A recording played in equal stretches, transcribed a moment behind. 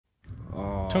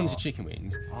Tons of chicken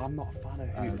wings. I'm not a fan of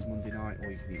Hooters Monday night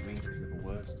all you can eat wings because they're the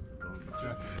worst.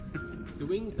 The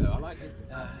wings though, I like the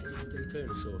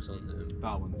Daytona sauce on them.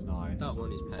 That one's nice. That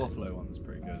one is Buffalo one's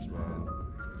pretty good as well.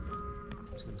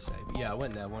 I was going to say, but yeah, I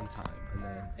went there one time and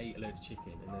then ate a load of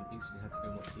chicken and then instantly had to go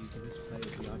and watch YouTubers play at the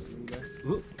ice cream there. I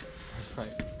was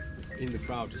like in the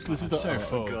crowd just like, this is so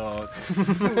full. God.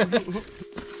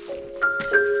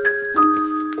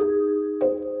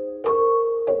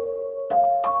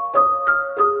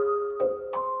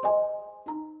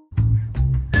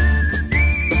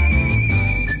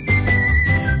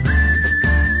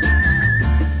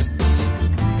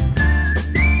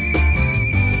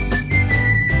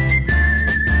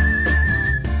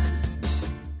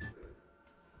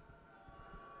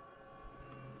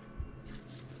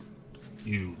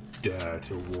 You dare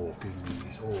to walk in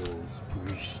these halls,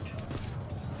 priest?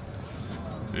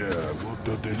 Yeah, what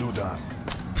do they look like?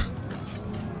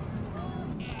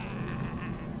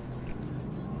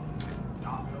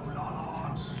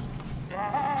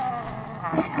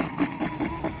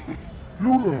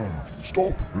 Lula,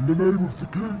 stop in the name of the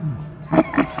king.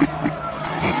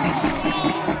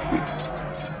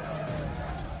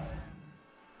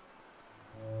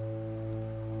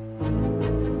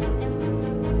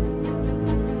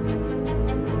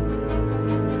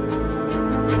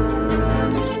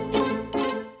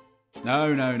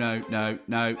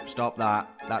 No, stop that.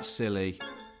 That's silly.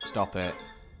 Stop it.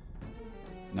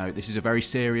 No, this is a very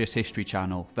serious history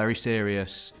channel. Very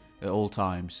serious at all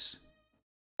times.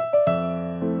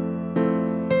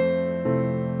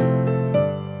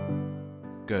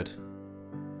 Good.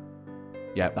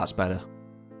 Yep, that's better.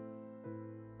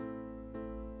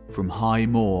 From high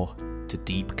moor to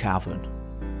deep cavern,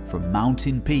 from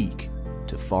mountain peak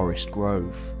to forest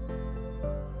grove.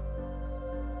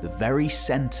 The very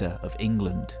centre of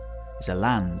England is a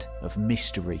land of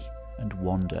mystery and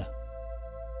wonder,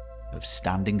 of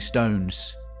standing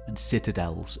stones and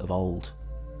citadels of old.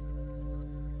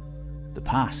 The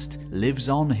past lives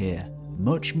on here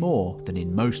much more than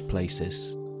in most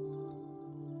places.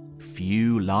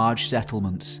 Few large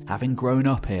settlements having grown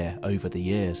up here over the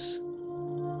years.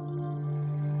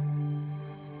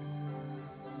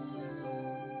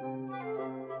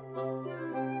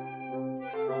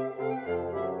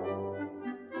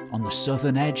 On the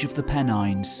southern edge of the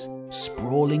Pennines,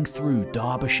 sprawling through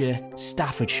Derbyshire,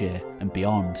 Staffordshire and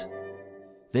beyond,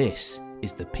 this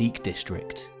is the Peak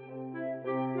District.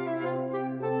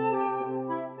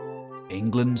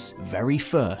 England's very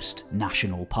first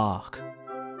national park,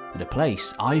 and a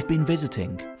place I've been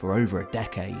visiting for over a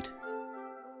decade.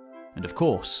 And of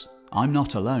course, I'm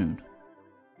not alone.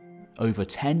 Over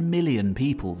 10 million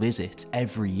people visit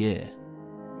every year.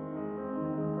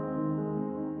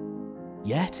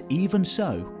 Yet, even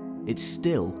so, it's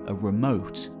still a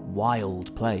remote,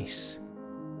 wild place.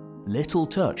 Little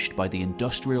touched by the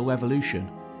Industrial Revolution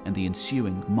and the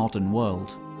ensuing modern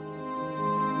world.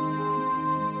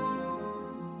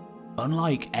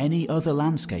 Unlike any other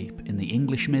landscape in the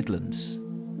English Midlands,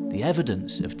 the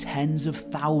evidence of tens of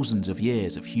thousands of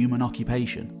years of human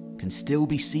occupation can still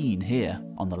be seen here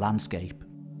on the landscape.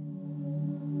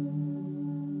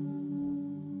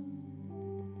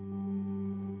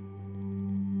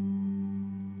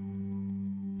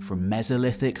 From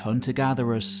Mesolithic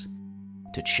hunter-gatherers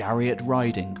to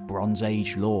chariot-riding Bronze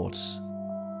Age lords.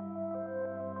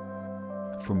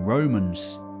 From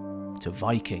Romans to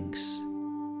Vikings.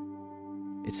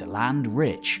 It's a land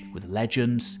rich with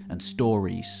legends and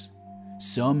stories,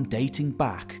 some dating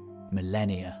back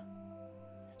millennia,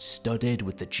 studded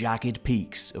with the jagged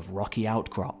peaks of rocky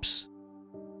outcrops,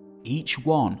 each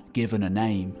one given a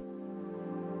name.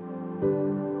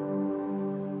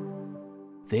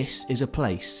 This is a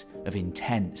place of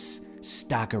intense,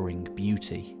 staggering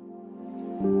beauty.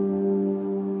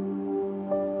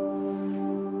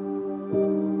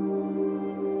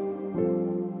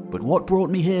 But what brought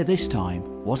me here this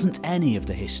time wasn't any of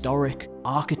the historic,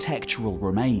 architectural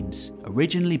remains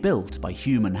originally built by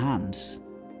human hands,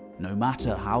 no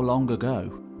matter how long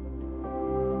ago.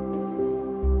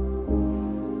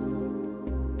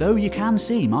 Though you can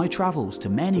see my travels to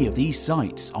many of these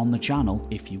sites on the channel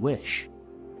if you wish.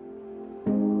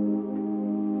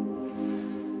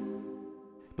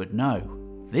 But no,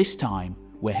 this time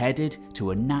we're headed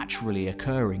to a naturally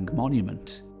occurring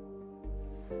monument.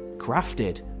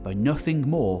 Crafted by nothing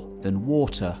more than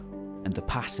water and the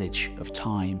passage of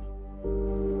time.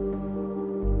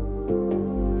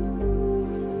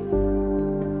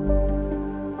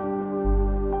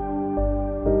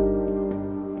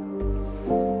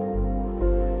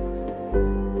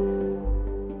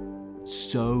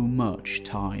 So much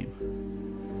time.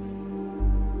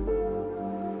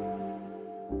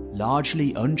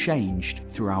 largely unchanged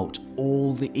throughout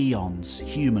all the eons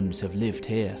humans have lived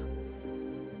here.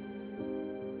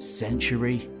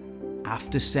 Century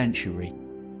after century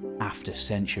after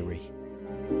century.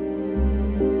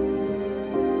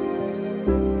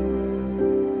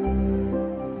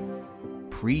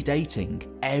 Predating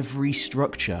every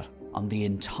structure on the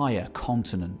entire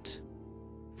continent.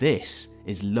 This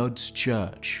is Lud's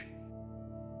Church.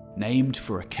 Named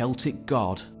for a Celtic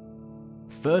god,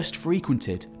 first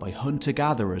frequented by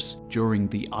hunter-gatherers during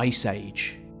the Ice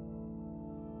Age.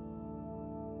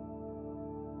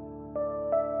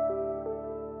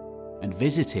 And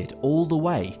visited all the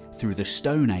way through the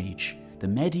Stone Age, the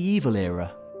medieval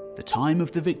era, the time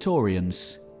of the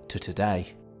Victorians, to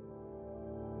today.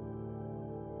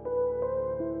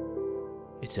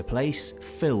 It's a place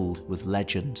filled with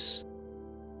legends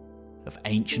of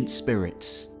ancient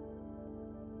spirits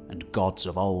and gods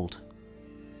of old.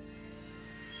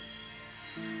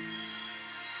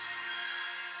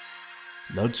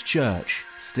 Lud's Church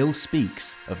still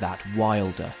speaks of that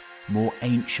wilder, more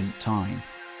ancient time,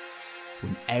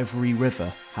 when every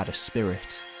river had a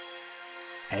spirit,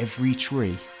 every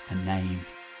tree a name,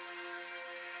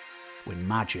 when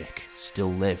magic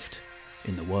still lived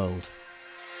in the world.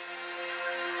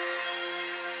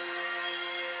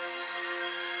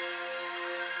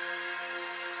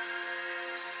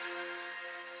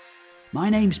 My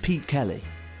name's Pete Kelly,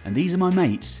 and these are my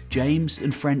mates, James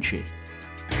and Frenchie.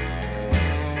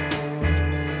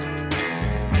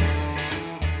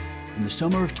 In the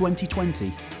summer of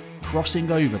 2020,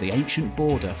 crossing over the ancient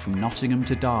border from Nottingham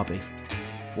to Derby,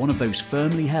 one of those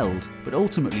firmly held but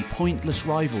ultimately pointless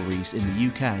rivalries in the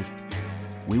UK,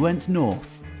 we went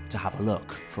north to have a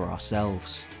look for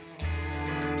ourselves.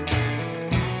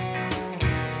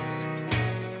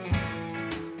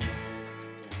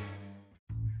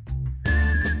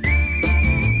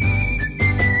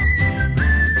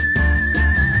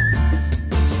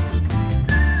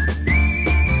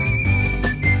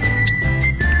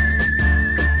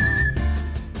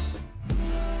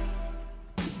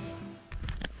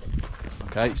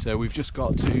 Okay, so we've just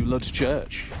got to Lud's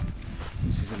Church.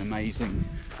 This is an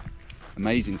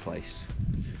amazing place.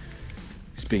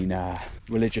 It's been a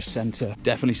religious centre,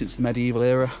 definitely since the medieval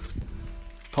era,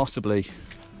 possibly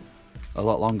a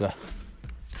lot longer.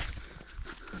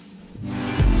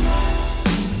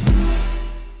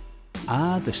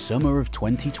 Ah, the summer of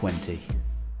 2020.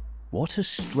 What a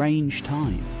strange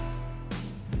time.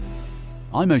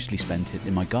 I mostly spent it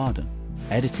in my garden,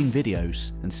 editing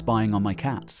videos and spying on my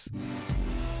cats.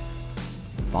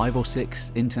 5 or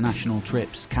 6 international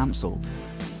trips cancelled,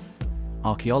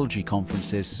 archaeology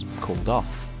conferences called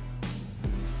off,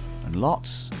 and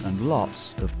lots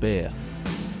of beer.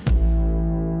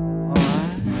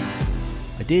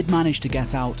 I did manage to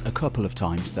get out a couple of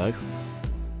times though,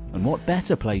 and what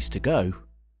better place to go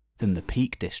than the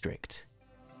Peak District.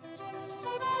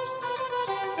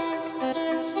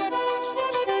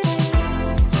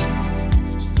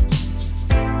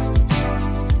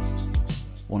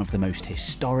 One of the most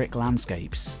historic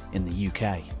landscapes in the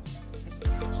UK.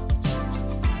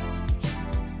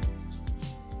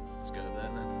 Let's go there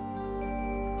then.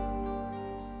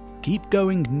 Keep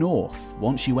going north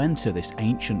once you enter this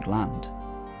ancient land,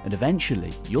 and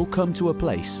eventually you'll come to a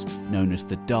place known as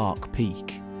the Dark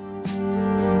Peak.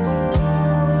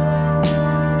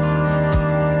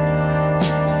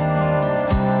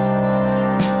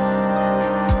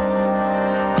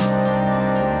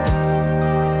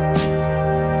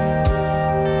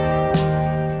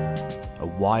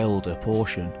 Wilder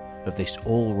portion of this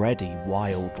already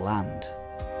wild land.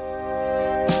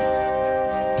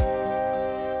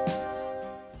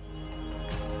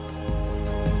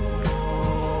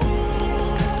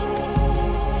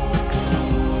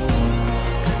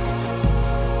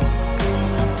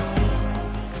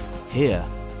 Here,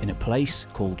 in a place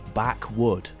called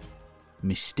Backwood,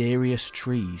 mysterious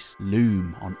trees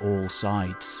loom on all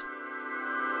sides.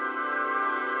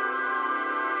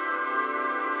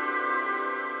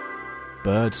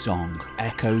 Birdsong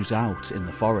echoes out in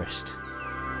the forest.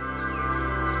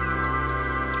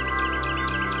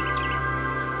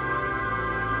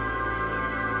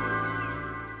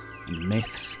 And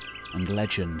myths and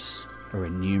legends are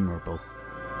innumerable.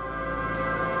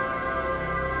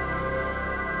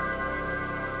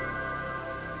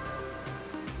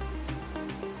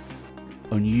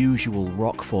 Unusual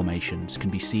rock formations can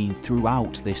be seen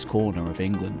throughout this corner of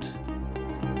England.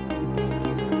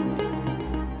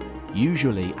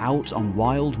 Usually out on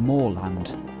wild moorland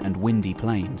and windy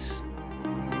plains.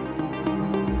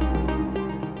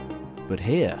 But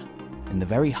here, in the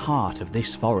very heart of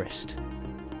this forest,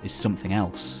 is something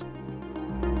else.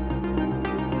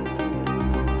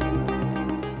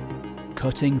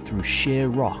 cutting through sheer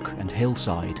rock and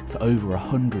hillside for over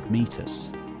 100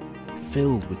 metres,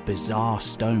 filled with bizarre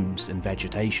stones and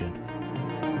vegetation.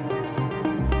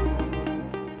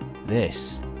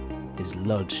 This is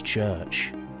Lud's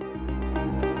Church.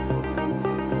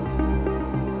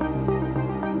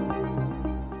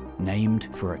 Named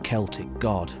for a Celtic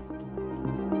god.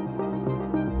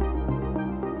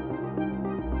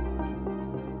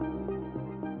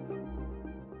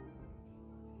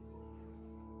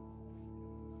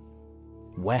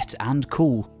 Wet and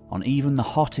cool on even the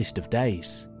hottest of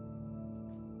days.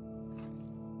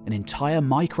 An entire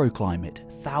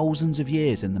microclimate, thousands of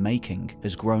years in the making,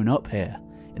 has grown up here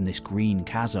in this green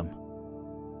chasm.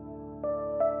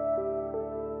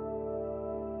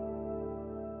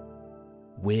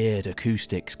 Weird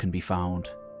acoustics can be found,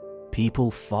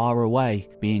 people far away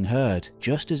being heard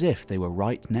just as if they were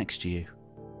right next to you.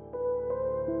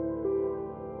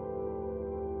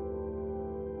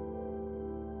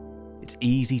 It's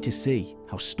easy to see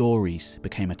how stories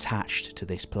became attached to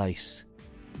this place.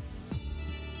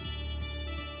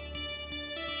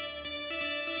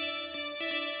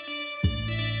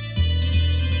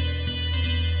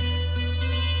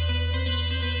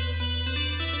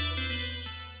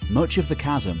 Much of the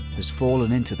chasm has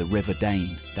fallen into the River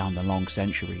Dane down the long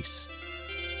centuries.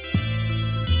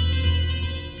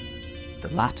 The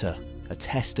latter a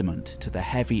testament to the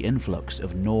heavy influx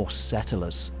of Norse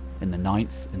settlers in the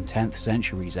 9th and 10th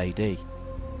centuries AD.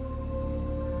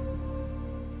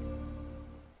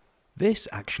 This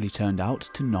actually turned out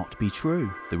to not be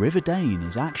true. The River Dane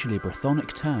is actually a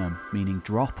Brythonic term meaning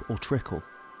drop or trickle.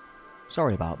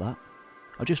 Sorry about that.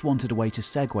 I just wanted a way to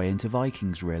segue into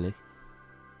Vikings, really.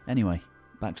 Anyway,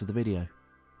 back to the video.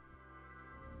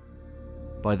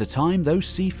 By the time those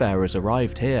seafarers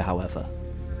arrived here, however,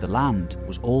 the land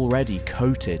was already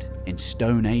coated in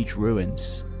Stone Age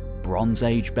ruins, Bronze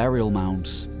Age burial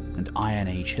mounds, and Iron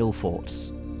Age hill forts.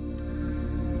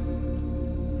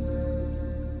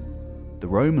 The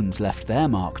Romans left their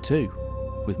mark too,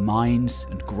 with mines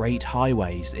and great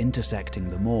highways intersecting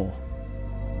the moor.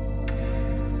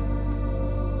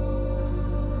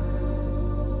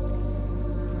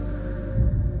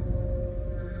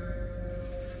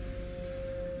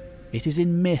 It is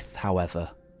in myth, however,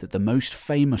 that the most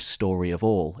famous story of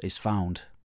all is found.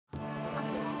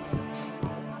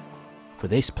 For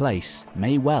this place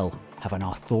may well have an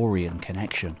Arthurian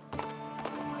connection.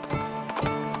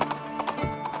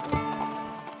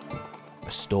 A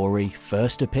story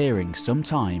first appearing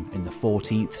sometime in the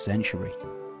 14th century,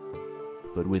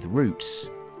 but with roots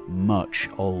much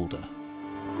older.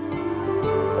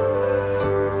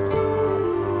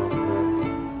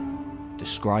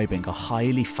 Describing a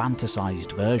highly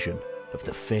fantasized version of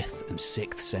the 5th and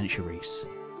 6th centuries.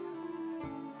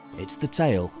 It's the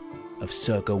tale of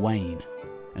Sir Gawain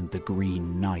and the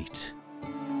Green Knight.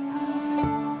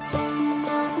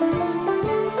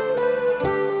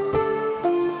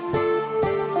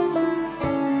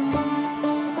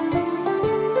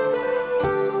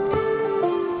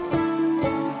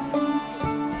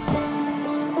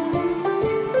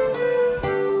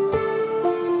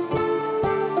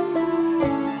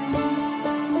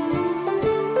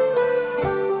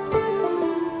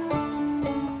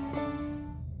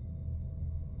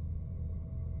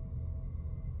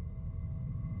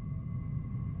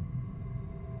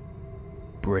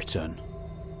 Britain,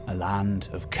 a land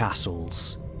of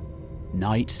castles,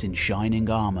 knights in shining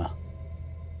armour,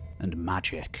 and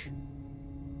magic.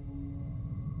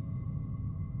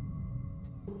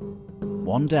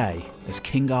 One day, as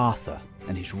King Arthur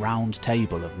and his round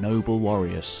table of noble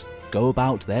warriors go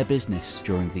about their business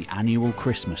during the annual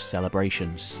Christmas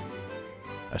celebrations,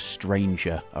 a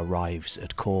stranger arrives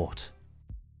at court.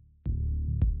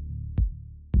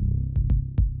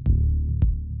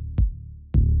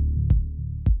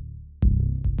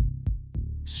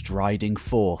 Striding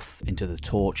forth into the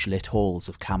torch-lit halls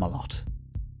of Camelot.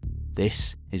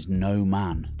 This is no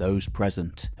man those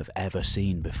present have ever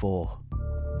seen before.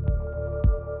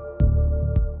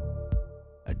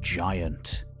 A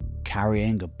giant,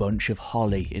 carrying a bunch of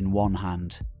holly in one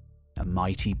hand, a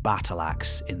mighty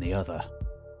battle-axe in the other.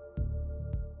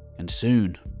 And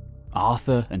soon,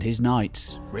 Arthur and his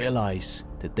knights realise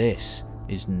that this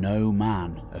is no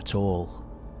man at all.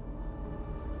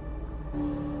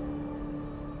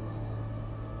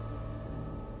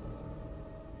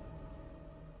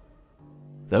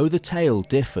 Though the tale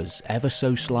differs ever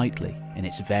so slightly in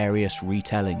its various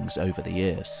retellings over the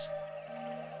years,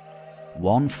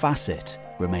 one facet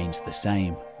remains the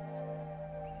same.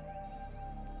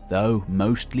 Though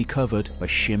mostly covered by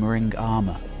shimmering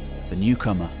armour, the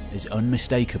newcomer is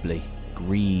unmistakably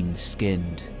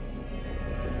green-skinned.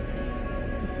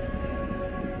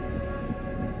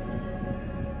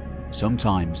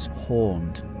 sometimes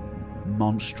horned,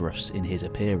 monstrous in his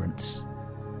appearance.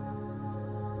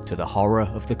 To the horror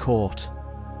of the court,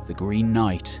 the Green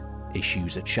Knight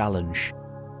issues a challenge,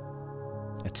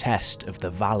 a test of the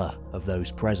valour of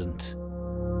those present.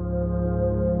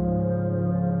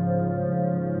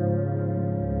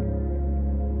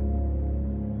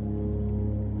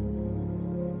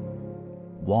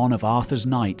 One of Arthur's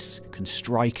knights can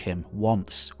strike him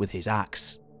once with his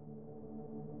axe,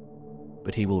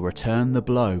 but he will return the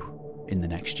blow in the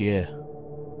next year.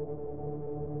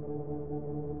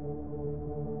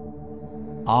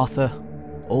 Arthur,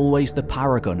 always the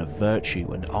paragon of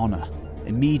virtue and honour,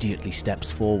 immediately steps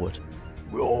forward.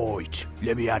 Right,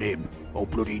 let me at him. I'll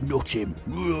bloody nut him.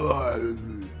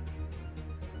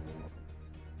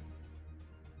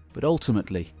 But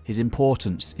ultimately, his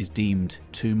importance is deemed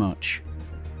too much,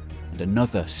 and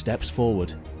another steps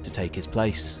forward to take his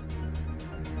place.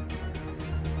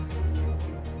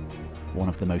 One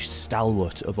of the most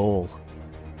stalwart of all,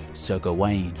 Sir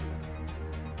Gawain.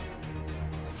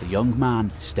 The young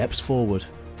man steps forward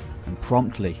and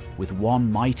promptly, with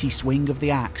one mighty swing of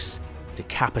the axe,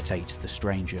 decapitates the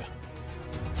stranger.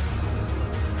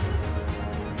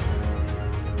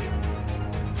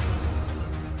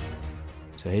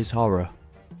 To his horror,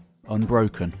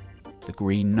 unbroken, the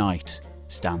Green Knight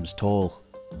stands tall,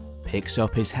 picks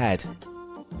up his head,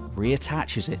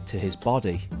 reattaches it to his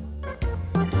body,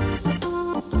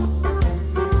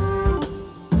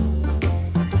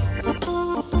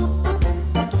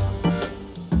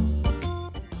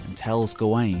 and tells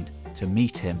Gawain to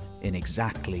meet him in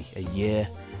exactly a year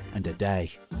and a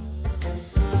day.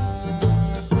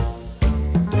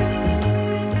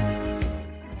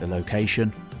 The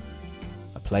location?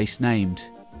 A place named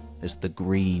as the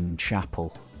Green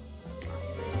Chapel.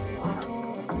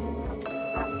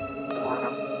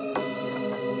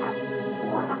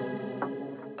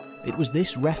 It was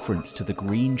this reference to the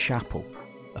Green Chapel,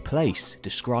 a place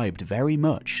described very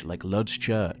much like Lud's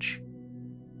Church,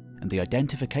 and the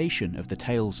identification of the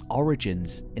tale's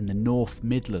origins in the North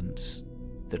Midlands,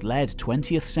 that led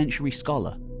 20th century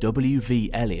scholar W.V.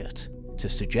 Eliot to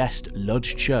suggest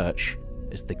Lud's Church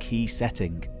as the key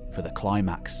setting for the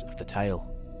climax of the tale.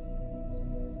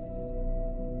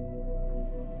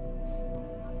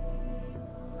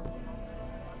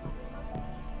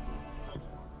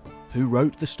 Who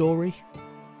wrote the story?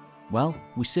 Well,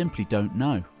 we simply don't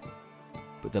know,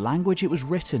 but the language it was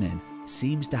written in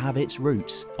seems to have its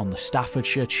roots on the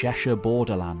Staffordshire-Cheshire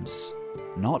borderlands,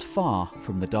 not far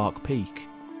from the Dark Peak.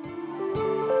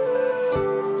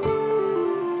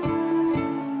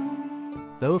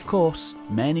 Though of course,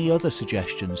 many other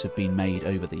suggestions have been made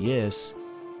over the years,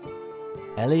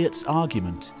 Eliot's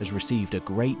argument has received a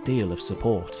great deal of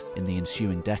support in the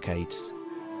ensuing decades.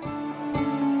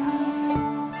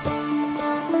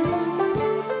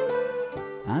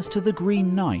 As to the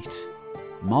Green Knight,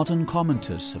 modern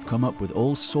commenters have come up with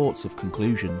all sorts of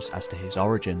conclusions as to his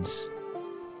origins,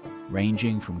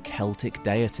 ranging from Celtic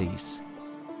deities,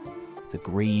 the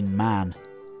Green Man,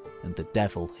 and the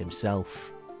devil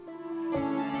himself.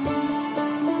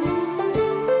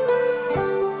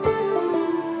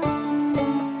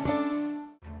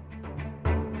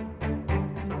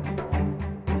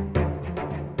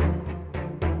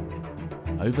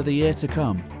 Over the year to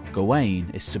come, Gawain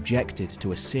is subjected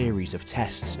to a series of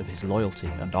tests of his loyalty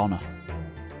and honour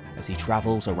as he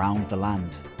travels around the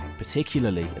land,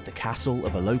 particularly at the castle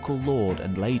of a local lord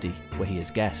and lady where he is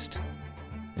guest,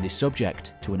 and is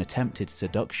subject to an attempted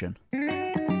seduction.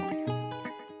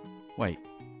 Wait,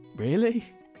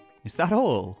 really? Is that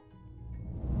all?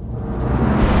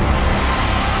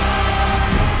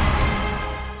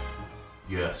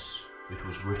 Yes, it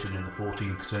was written in the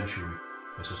 14th century.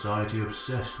 A society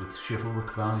obsessed with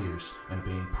chivalric values and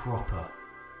being proper.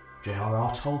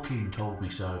 J.R.R. Tolkien told me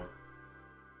so.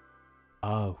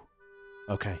 Oh,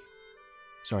 okay.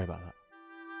 Sorry about that.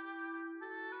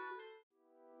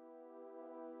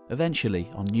 Eventually,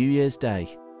 on New Year's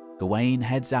Day, Gawain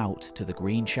heads out to the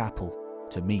Green Chapel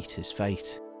to meet his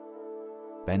fate,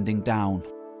 bending down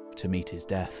to meet his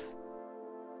death.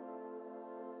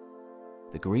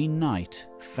 The Green Knight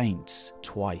faints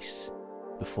twice,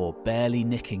 before barely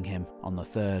nicking him on the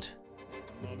third.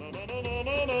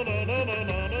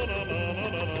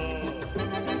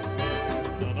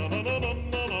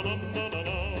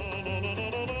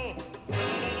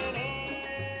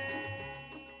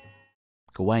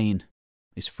 Gawain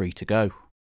is free to go.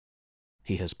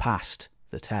 He has passed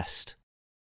the test.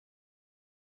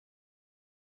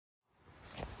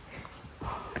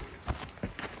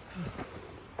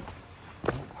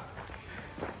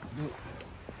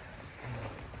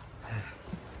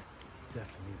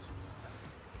 Definitely need some water.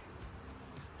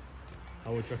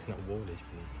 How would you reckon that wall is,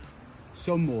 please?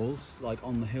 Some walls, like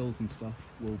on the hills and stuff,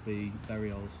 will be very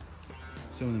old.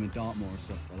 Some of them in Dartmoor and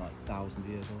stuff are like 1,000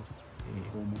 years old. In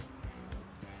Cornwall.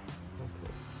 That's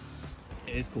cool.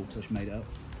 It is cool because I made it up.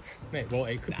 Mate, well,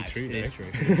 it could be true, It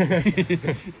though. is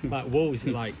true. Like walls,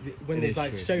 like when It there's is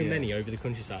like true, so yeah. many over the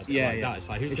countryside. Yeah, like yeah. that. It's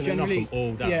like who's It's going to knock them generally-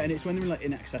 all down? Yeah, and it's when they're in like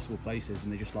inaccessible places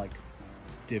and they just like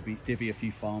divvy a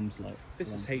few farms. Like This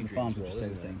is along- the Hadrian's farms will Wall, just stay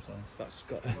the isn't same it? size. That's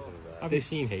Scotland. Have you this-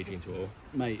 seen Hadrian's Wall?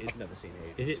 Mate, I've never seen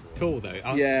Hadrian's Is it Wall. tall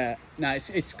though? yeah, no,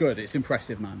 it's good. It's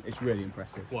impressive, man. It's really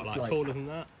impressive. What, It's like taller than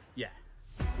that? Yeah.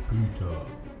 Peter,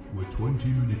 we're 20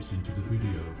 minutes into the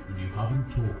video and you haven't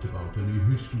talked about any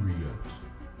history yet.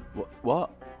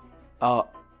 What?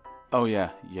 Oh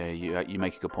yeah. You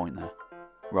make a good point there.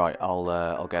 Right,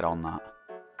 I'll get on that.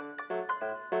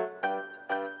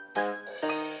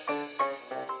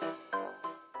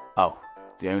 Oh,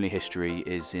 the only history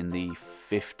is in the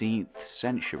 15th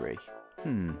century.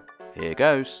 Here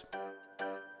goes.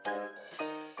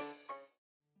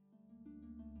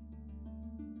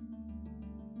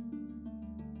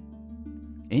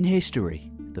 In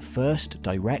history, the first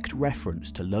direct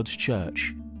reference to Lud's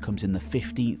Church comes in the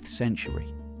 15th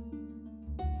century,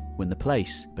 when the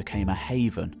place became a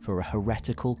haven for a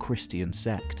heretical Christian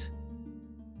sect.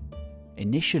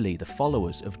 Initially the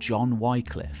followers of John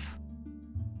Wycliffe,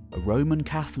 a Roman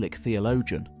Catholic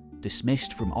theologian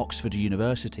dismissed from Oxford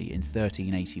University in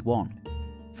 1381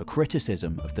 for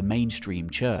criticism of the mainstream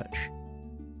church.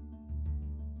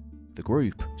 The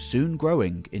group soon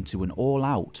growing into an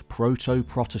all-out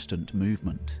proto-Protestant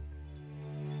movement.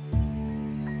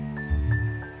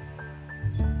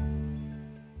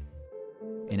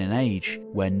 In an age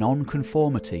where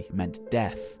non-conformity meant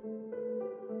death,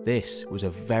 this was a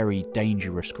very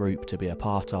dangerous group to be a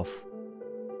part of.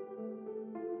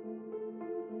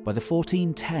 By the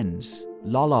 1410s,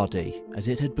 Lollardy, as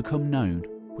it had become known,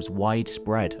 was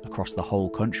widespread across the whole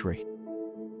country.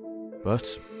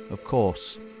 But, of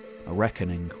course, a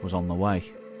reckoning was on the way.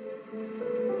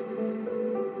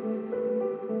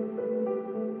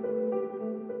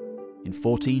 In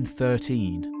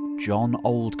 1413, John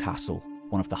Oldcastle,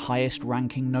 one of the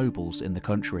highest-ranking nobles in the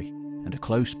country, and a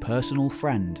close personal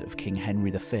friend of King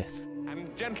Henry V,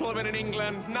 And gentlemen in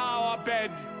England now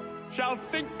abed shall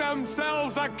think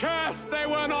themselves accursed they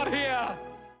were not here.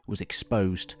 was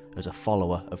exposed as a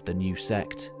follower of the new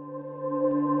sect.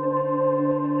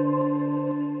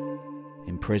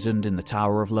 Imprisoned in the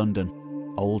Tower of London,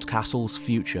 Oldcastle's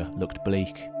future looked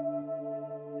bleak.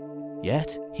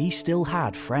 Yet, he still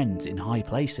had friends in high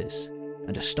places,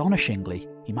 and astonishingly,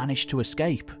 he managed to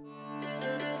escape.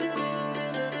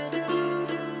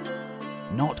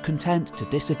 Not content to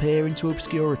disappear into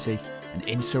obscurity, an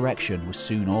insurrection was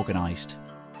soon organised,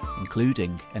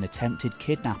 including an attempted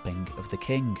kidnapping of the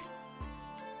king.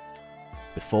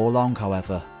 Before long,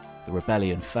 however, the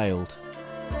rebellion failed.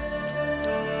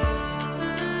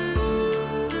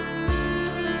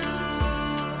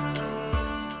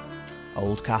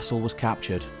 Oldcastle was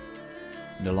captured,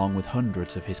 and along with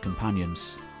hundreds of his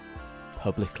companions,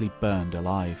 publicly burned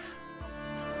alive.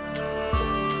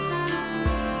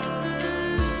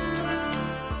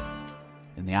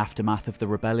 In the aftermath of the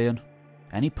rebellion,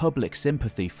 any public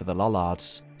sympathy for the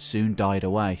Lollards soon died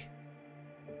away,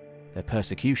 their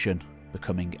persecution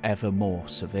becoming ever more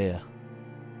severe.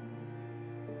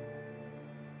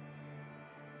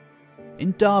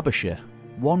 In Derbyshire,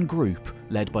 one group,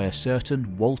 led by a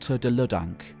certain Walter de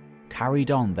Ludank,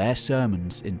 carried on their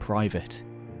sermons in private,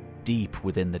 deep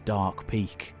within the dark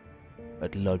peak,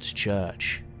 at Lud's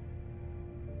Church.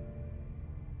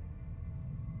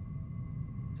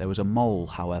 There was a mole,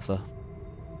 however,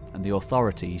 and the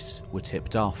authorities were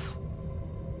tipped off.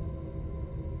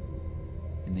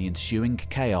 In the ensuing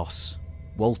chaos,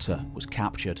 Walter was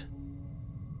captured,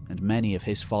 and many of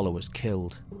his followers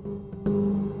killed,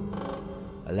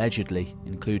 allegedly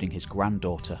including his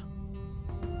granddaughter.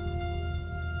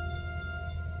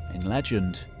 In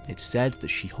legend, it's said that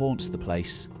she haunts the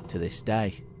place to this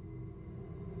day.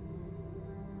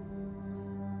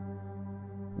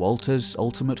 Walter's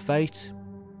ultimate fate?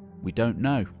 We don't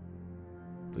know.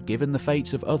 But given the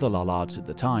fates of other Lollards at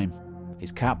the time,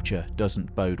 his capture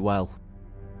doesn't bode well.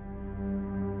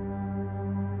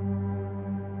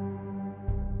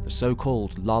 The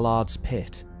so-called Lollards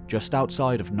Pit, just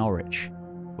outside of Norwich,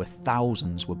 where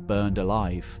thousands were burned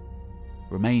alive,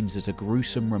 remains as a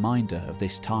gruesome reminder of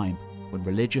this time when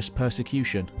religious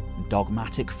persecution and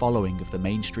dogmatic following of the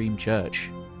mainstream church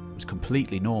was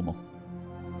completely normal.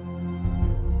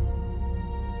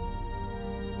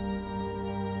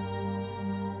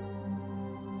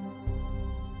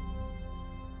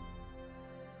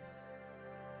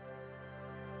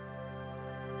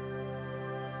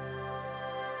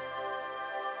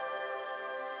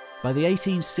 By the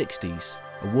 1860s,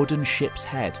 a wooden ship's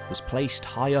head was placed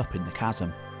high up in the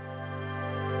chasm.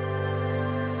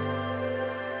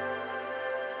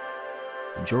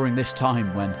 And during this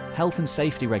time, when health and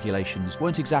safety regulations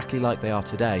weren't exactly like they are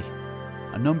today,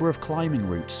 a number of climbing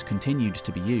routes continued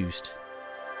to be used.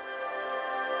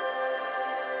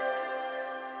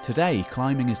 Today,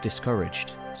 climbing is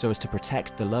discouraged so as to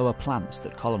protect the lower plants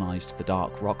that colonised the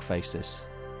dark rock faces.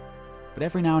 But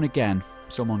every now and again,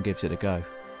 someone gives it a go.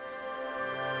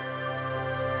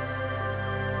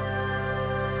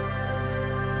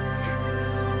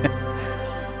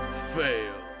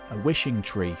 Fail. A wishing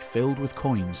tree filled with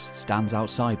coins stands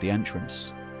outside the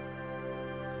entrance.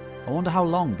 I wonder how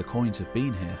long the coins have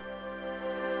been here.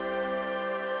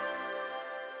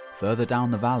 Further down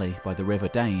the valley by the River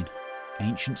Dane,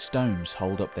 ancient stones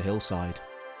hold up the hillside.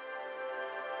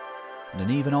 And an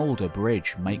even older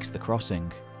bridge makes the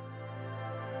crossing.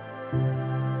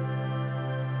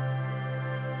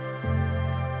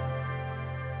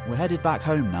 We're headed back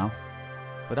home now,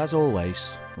 but as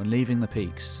always, when leaving the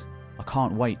peaks, I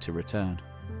can't wait to return.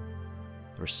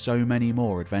 There are so many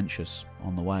more adventures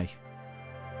on the way.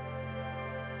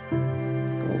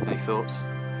 Any thoughts?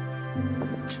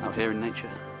 Out here in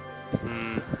nature?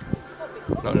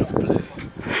 Not enough blue.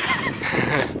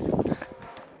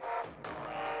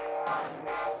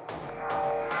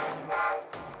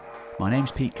 My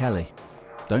name's Pete Kelly.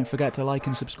 Don't forget to like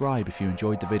and subscribe if you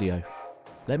enjoyed the video.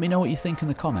 Let me know what you think in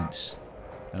the comments,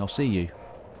 and I'll see you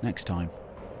next time.